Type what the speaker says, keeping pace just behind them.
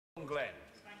Glen.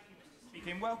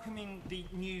 In welcoming the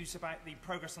news about the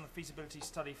progress on the feasibility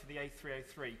study for the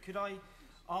A303, could I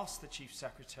ask the Chief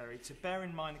Secretary to bear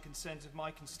in mind the concerns of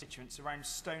my constituents around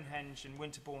Stonehenge and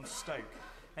Winterbourne Stoke?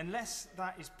 Unless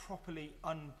that is properly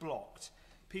unblocked,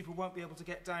 people won't be able to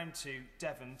get down to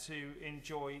Devon to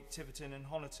enjoy Tiverton and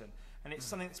Honiton. And it's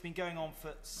something that's been going on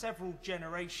for several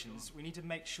generations. We need to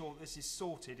make sure that this is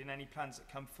sorted in any plans that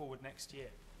come forward next year.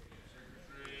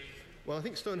 Well, I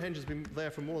think Stonehenge has been there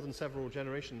for more than several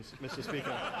generations, Mr.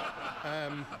 Speaker.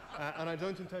 And I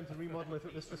don't intend to remodel it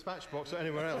at this dispatch box or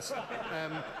anywhere else.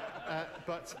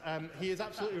 But he is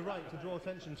absolutely right to draw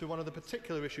attention to one of the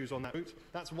particular issues on that route.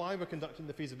 That's why we're conducting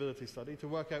the feasibility study, to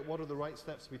work out what are the right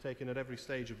steps to be taken at every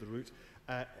stage of the route.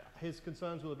 His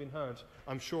concerns will have been heard,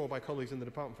 I'm sure, by colleagues in the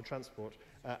Department for Transport,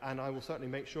 and I will certainly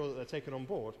make sure that they're taken on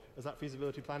board as that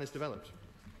feasibility plan is developed.